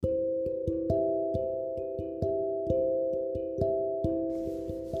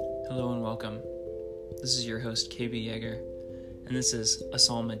Hello and welcome. This is your host, KB Yeager, and this is A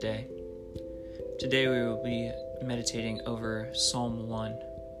Psalm a Day. Today we will be meditating over Psalm 1.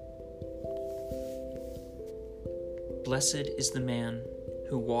 Blessed is the man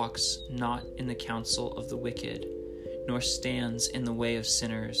who walks not in the counsel of the wicked, nor stands in the way of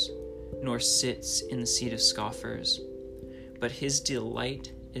sinners, nor sits in the seat of scoffers. But his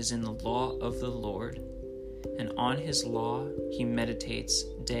delight is in the law of the Lord, and on his law he meditates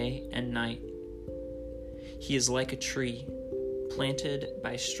day and night. He is like a tree planted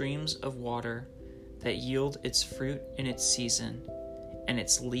by streams of water that yield its fruit in its season, and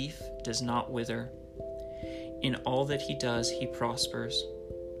its leaf does not wither. In all that he does, he prospers.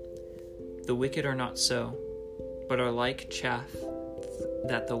 The wicked are not so, but are like chaff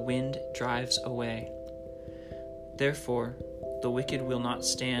that the wind drives away. Therefore, the wicked will not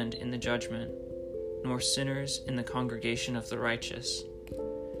stand in the judgment, nor sinners in the congregation of the righteous.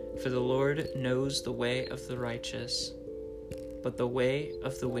 For the Lord knows the way of the righteous, but the way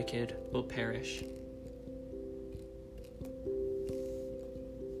of the wicked will perish.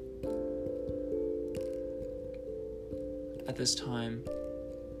 At this time,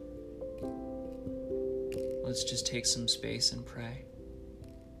 let's just take some space and pray.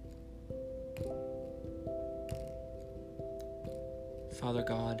 Father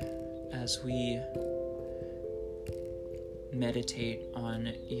God, as we meditate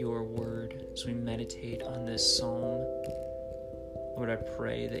on your word, as we meditate on this psalm, Lord, I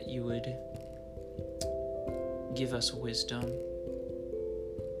pray that you would give us wisdom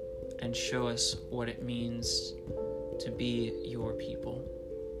and show us what it means to be your people.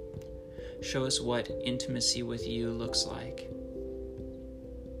 Show us what intimacy with you looks like.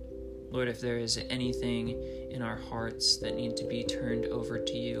 Lord, if there is anything in our hearts that need to be turned over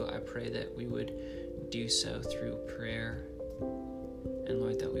to you, I pray that we would do so through prayer. And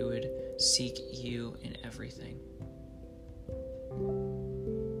Lord, that we would seek you in everything.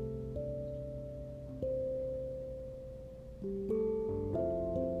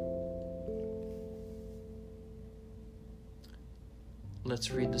 Let's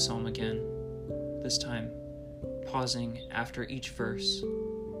read the psalm again, this time pausing after each verse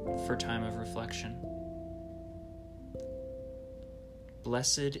for time of reflection.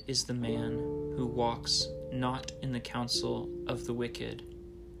 Blessed is the man who walks not in the counsel of the wicked,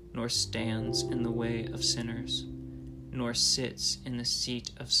 nor stands in the way of sinners, nor sits in the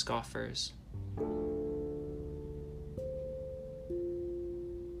seat of scoffers.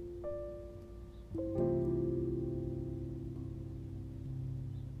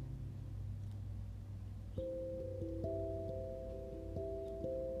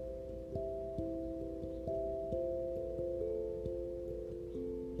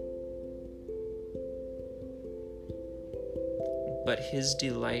 But his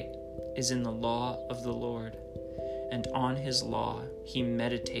delight is in the law of the Lord, and on his law he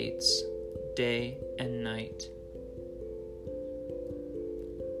meditates day and night.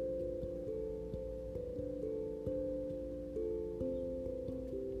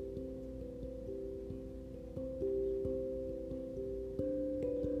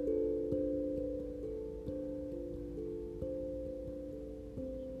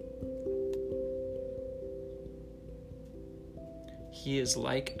 He is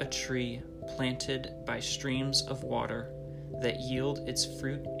like a tree planted by streams of water that yield its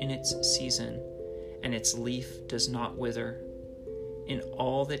fruit in its season, and its leaf does not wither. In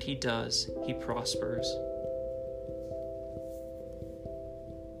all that he does, he prospers.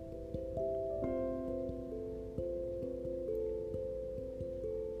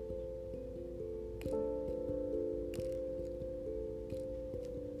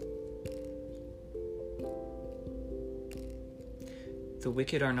 The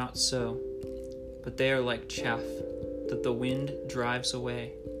wicked are not so, but they are like chaff that the wind drives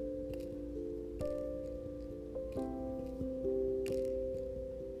away.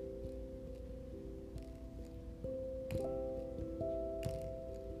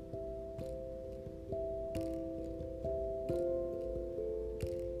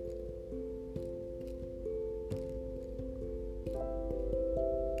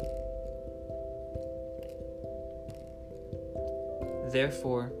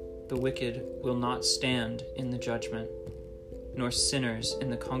 Therefore, the wicked will not stand in the judgment, nor sinners in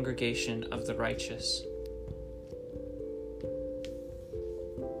the congregation of the righteous.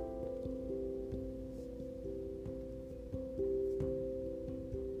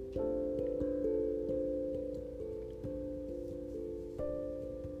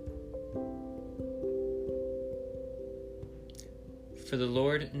 For the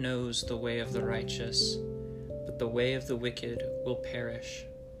Lord knows the way of the righteous, but the way of the wicked will perish.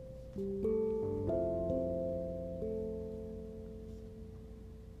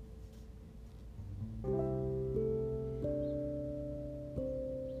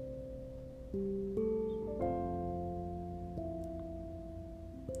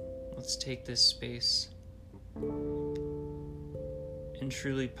 Let's take this space and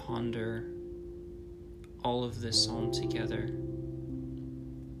truly ponder all of this psalm together.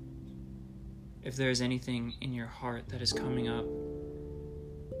 If there is anything in your heart that is coming up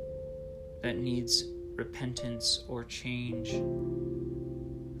that needs repentance or change,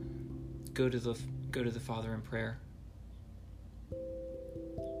 go to the Father in prayer.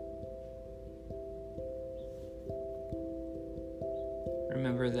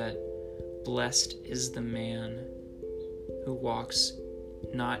 Remember that blessed is the man who walks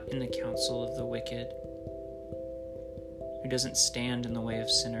not in the counsel of the wicked, who doesn't stand in the way of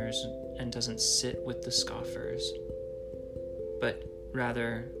sinners and doesn't sit with the scoffers, but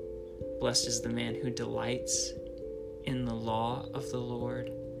rather, blessed is the man who delights in the law of the Lord,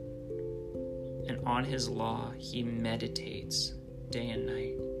 and on his law he meditates day and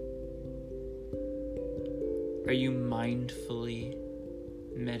night. Are you mindfully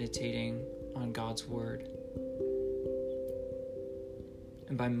meditating on God's word?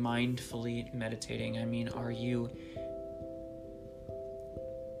 And by mindfully meditating, I mean, are you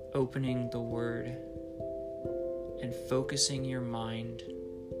opening the word and focusing your mind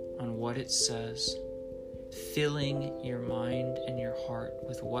on what it says, filling your mind and your heart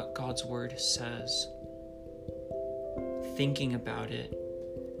with what God's word says, thinking about it,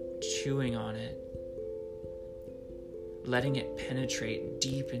 chewing on it, letting it penetrate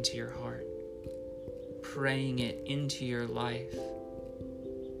deep into your heart, praying it into your life?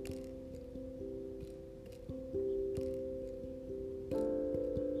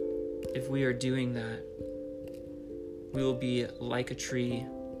 If we are doing that, we will be like a tree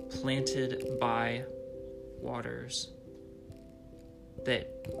planted by waters that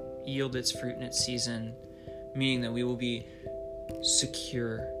yield its fruit in its season, meaning that we will be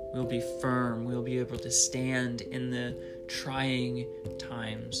secure, we'll be firm, we'll be able to stand in the trying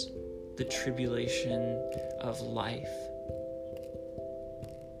times, the tribulation of life.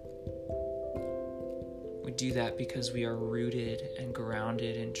 We do that because we are rooted and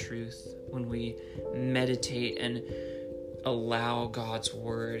grounded in truth when we meditate and allow God's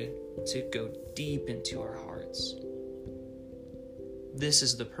word to go deep into our hearts. This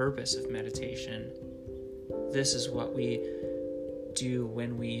is the purpose of meditation. This is what we do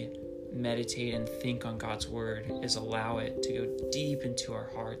when we meditate and think on God's word, is allow it to go deep into our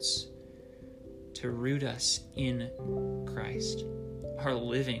hearts, to root us in Christ, our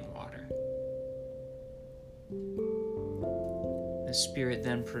living water. The Spirit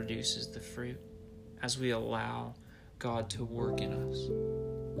then produces the fruit as we allow God to work in us.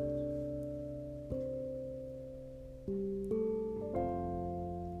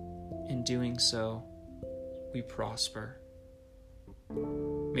 In doing so, we prosper.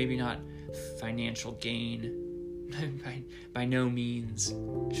 Maybe not financial gain. By no means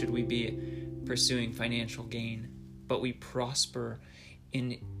should we be pursuing financial gain, but we prosper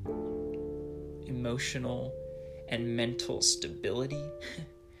in emotional and mental stability,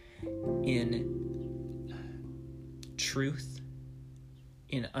 in truth,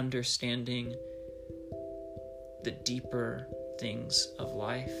 in understanding the deeper things of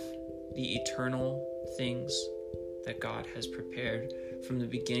life, the eternal things that God has prepared from the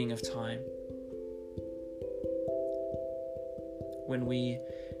beginning of time. When we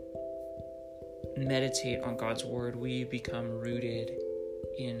meditate on God's word, we become rooted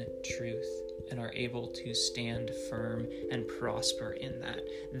in truth and are able to stand firm and prosper in that.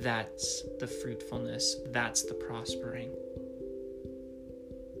 That's the fruitfulness. That's the prospering.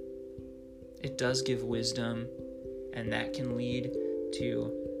 It does give wisdom, and that can lead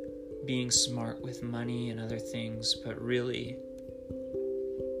to being smart with money and other things, but really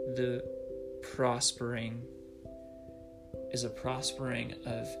the prospering is a prospering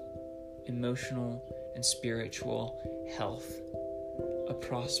of emotional and spiritual health, a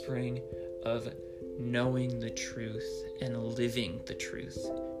prospering of knowing the truth and living the truth,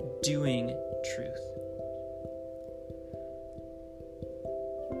 doing truth.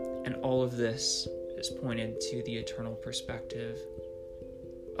 And all of this is pointed to the eternal perspective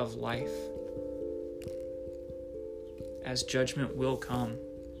of life. As judgment will come,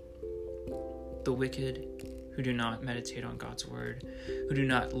 the wicked who do not meditate on God's word, who do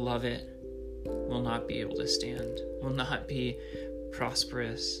not love it, will not be able to stand, will not be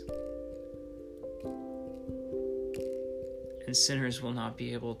prosperous. and sinners will not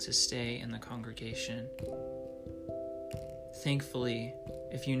be able to stay in the congregation. Thankfully,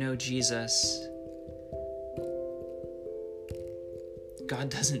 if you know Jesus, God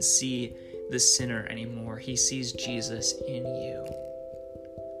doesn't see the sinner anymore. He sees Jesus in you.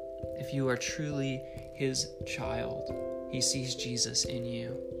 If you are truly his child, he sees Jesus in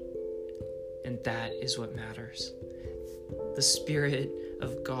you. And that is what matters. The Spirit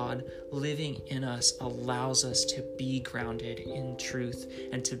of God living in us allows us to be grounded in truth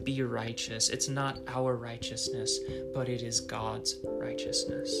and to be righteous. It's not our righteousness, but it is God's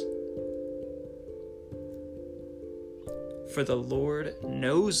righteousness. For the Lord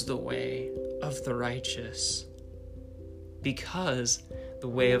knows the way of the righteous, because the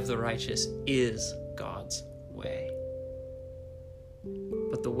way of the righteous is God's way.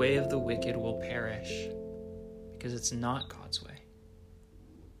 But the way of the wicked will perish, because it's not God's way.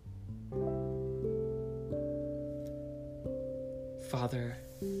 Father,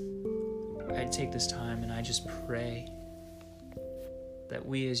 I take this time and I just pray that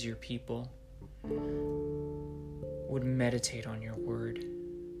we as your people would meditate on your word,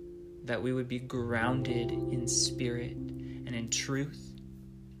 that we would be grounded in spirit and in truth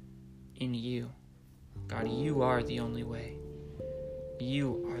in you. God, you are the only way.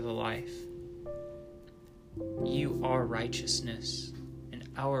 You are the life. You are righteousness, and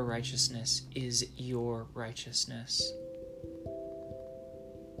our righteousness is your righteousness.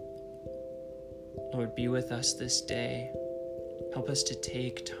 Lord, be with us this day. Help us to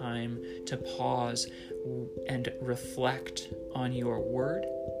take time to pause and reflect on your word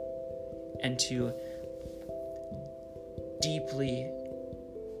and to deeply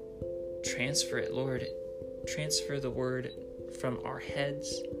transfer it, Lord. Transfer the word from our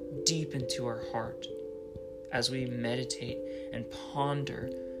heads deep into our heart as we meditate and ponder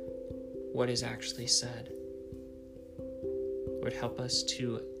what is actually said. Lord, help us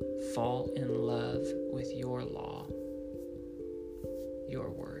to fall in love with your law, your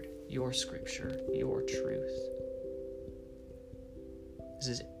word, your scripture, your truth.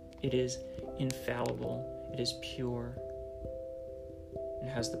 It is infallible, it is pure, and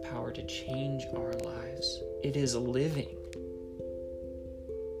has the power to change our lives. It is living.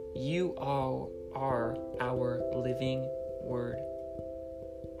 You are our living word,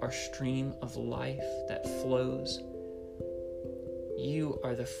 our stream of life that flows. You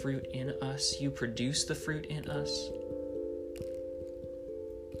are the fruit in us. You produce the fruit in us.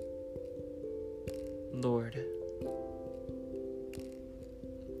 Lord,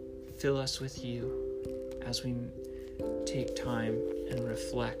 fill us with you as we take time and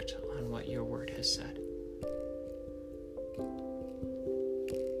reflect on what your word has said.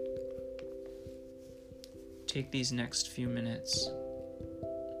 Take these next few minutes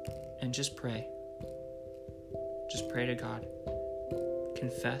and just pray. Just pray to God.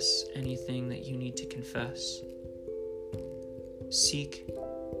 Confess anything that you need to confess. Seek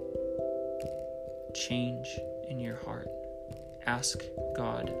change in your heart. Ask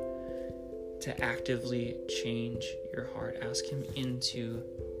God to actively change your heart. Ask him into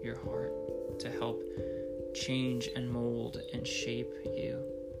your heart to help change and mold and shape you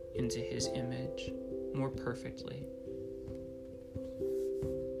into his image more perfectly.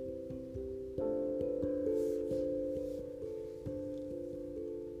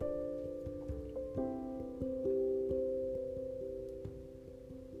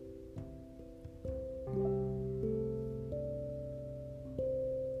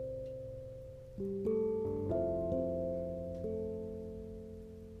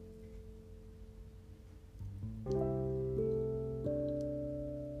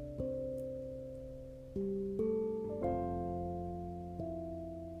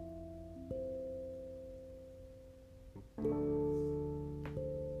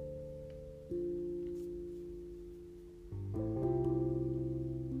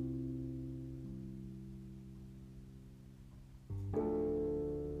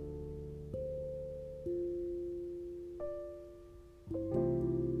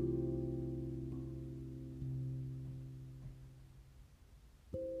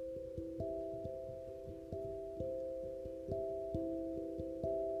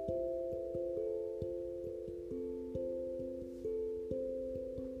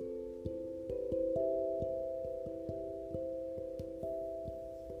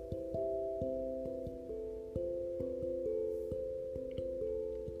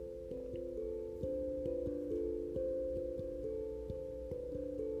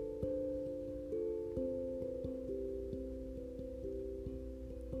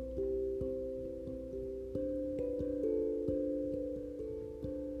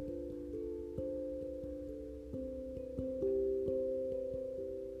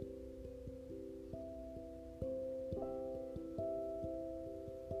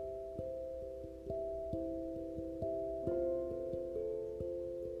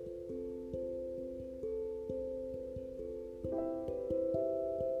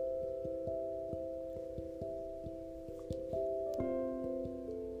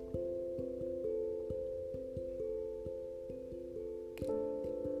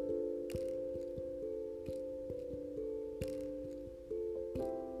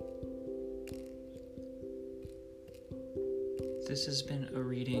 This has been a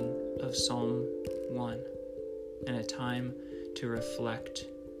reading of Psalm 1 and a time to reflect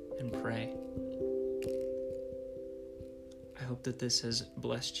and pray. I hope that this has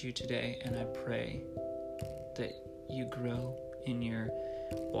blessed you today, and I pray that you grow in your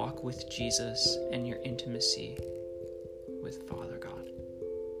walk with Jesus and your intimacy with Father God.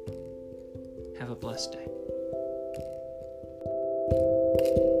 Have a blessed day.